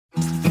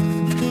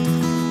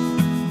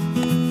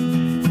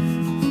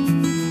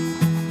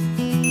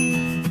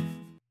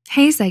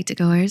Hey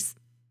Psych2Goers,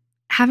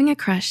 having a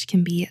crush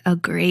can be a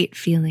great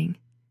feeling,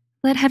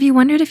 but have you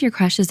wondered if your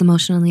crush is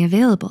emotionally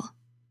available?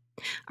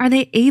 Are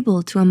they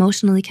able to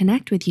emotionally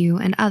connect with you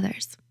and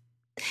others?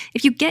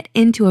 If you get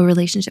into a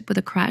relationship with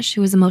a crush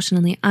who is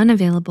emotionally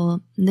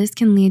unavailable, this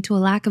can lead to a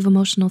lack of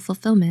emotional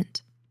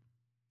fulfillment.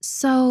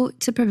 So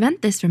to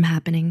prevent this from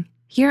happening,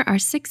 here are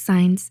 6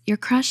 signs your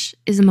crush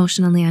is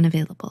emotionally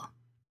unavailable.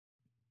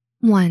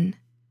 1.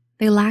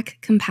 They lack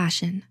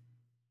compassion.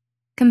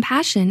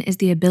 Compassion is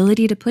the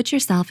ability to put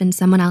yourself in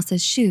someone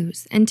else's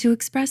shoes and to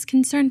express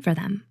concern for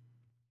them.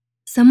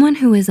 Someone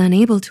who is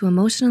unable to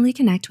emotionally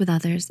connect with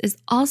others is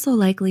also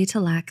likely to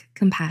lack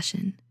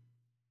compassion.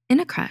 In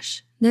a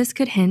crush, this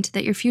could hint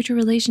that your future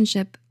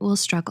relationship will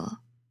struggle.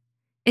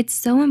 It's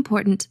so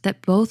important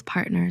that both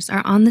partners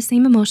are on the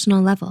same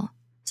emotional level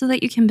so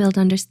that you can build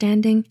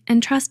understanding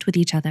and trust with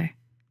each other.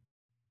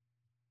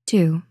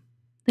 2.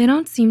 They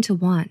don't seem to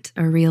want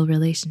a real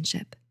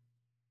relationship.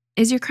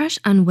 Is your crush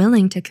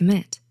unwilling to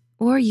commit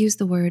or use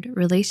the word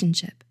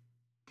relationship?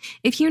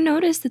 If you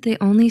notice that they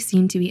only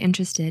seem to be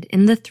interested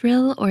in the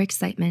thrill or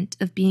excitement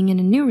of being in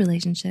a new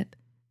relationship,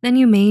 then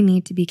you may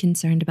need to be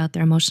concerned about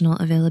their emotional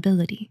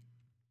availability.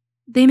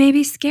 They may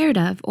be scared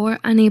of or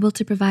unable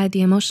to provide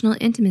the emotional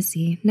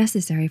intimacy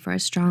necessary for a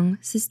strong,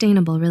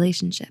 sustainable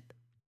relationship.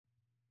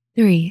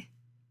 3.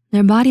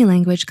 Their body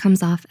language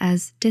comes off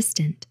as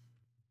distant.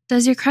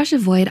 Does your crush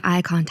avoid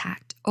eye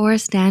contact or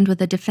stand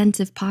with a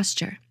defensive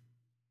posture?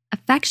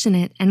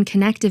 Affectionate and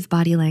connective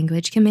body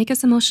language can make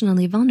us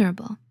emotionally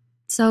vulnerable.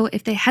 So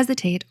if they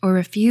hesitate or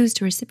refuse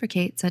to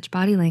reciprocate such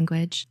body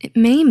language, it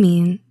may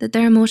mean that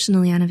they're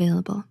emotionally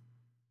unavailable.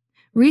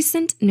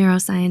 Recent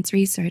neuroscience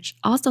research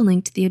also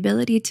linked the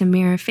ability to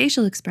mirror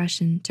facial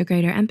expression to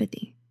greater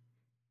empathy.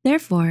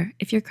 Therefore,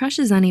 if your crush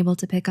is unable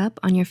to pick up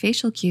on your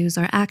facial cues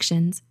or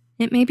actions,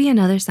 it may be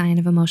another sign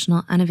of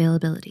emotional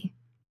unavailability.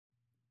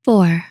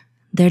 4.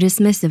 They're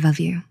dismissive of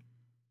you.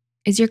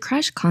 Is your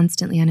crush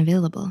constantly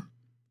unavailable?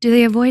 Do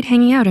they avoid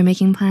hanging out or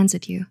making plans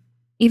with you?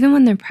 Even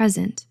when they're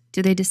present,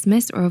 do they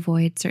dismiss or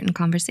avoid certain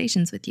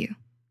conversations with you?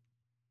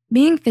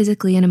 Being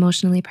physically and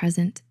emotionally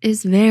present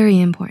is very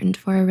important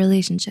for a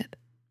relationship.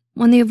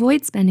 When they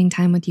avoid spending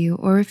time with you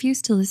or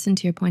refuse to listen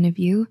to your point of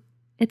view,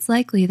 it's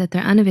likely that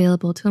they're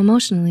unavailable to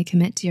emotionally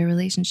commit to your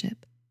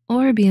relationship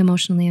or be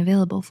emotionally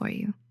available for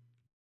you.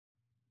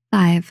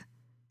 5.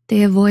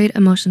 They avoid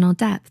emotional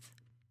depth.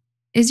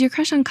 Is your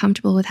crush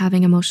uncomfortable with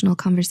having emotional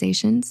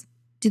conversations?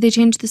 Do they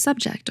change the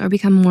subject or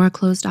become more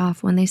closed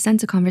off when they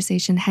sense a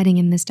conversation heading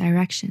in this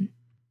direction?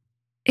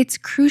 It's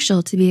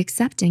crucial to be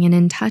accepting and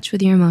in touch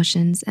with your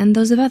emotions and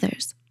those of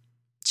others.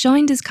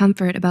 Showing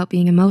discomfort about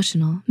being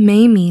emotional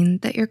may mean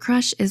that your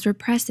crush is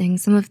repressing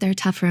some of their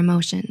tougher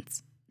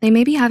emotions. They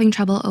may be having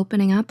trouble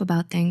opening up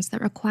about things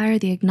that require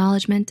the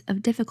acknowledgement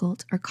of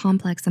difficult or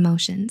complex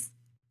emotions.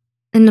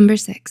 And number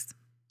 6,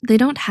 they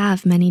don't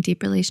have many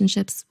deep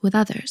relationships with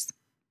others.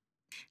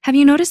 Have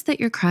you noticed that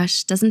your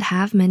crush doesn't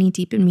have many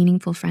deep and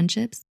meaningful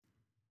friendships?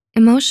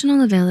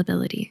 Emotional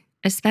availability,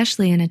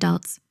 especially in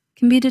adults,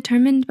 can be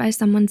determined by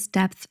someone's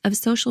depth of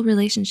social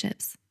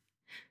relationships.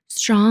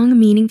 Strong,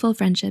 meaningful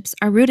friendships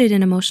are rooted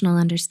in emotional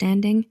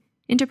understanding,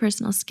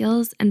 interpersonal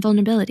skills, and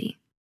vulnerability.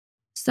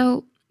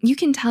 So you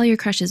can tell your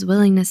crush's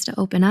willingness to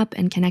open up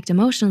and connect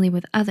emotionally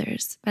with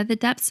others by the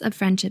depths of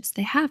friendships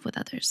they have with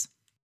others.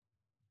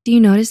 Do you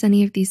notice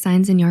any of these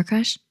signs in your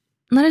crush?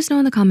 Let us know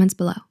in the comments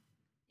below.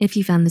 If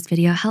you found this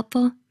video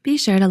helpful, be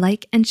sure to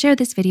like and share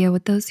this video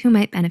with those who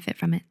might benefit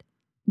from it.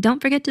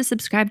 Don't forget to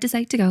subscribe to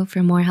Psych2Go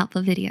for more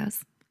helpful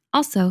videos.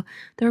 Also,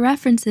 the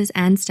references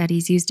and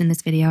studies used in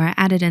this video are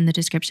added in the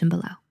description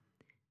below.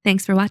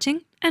 Thanks for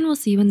watching, and we'll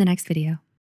see you in the next video.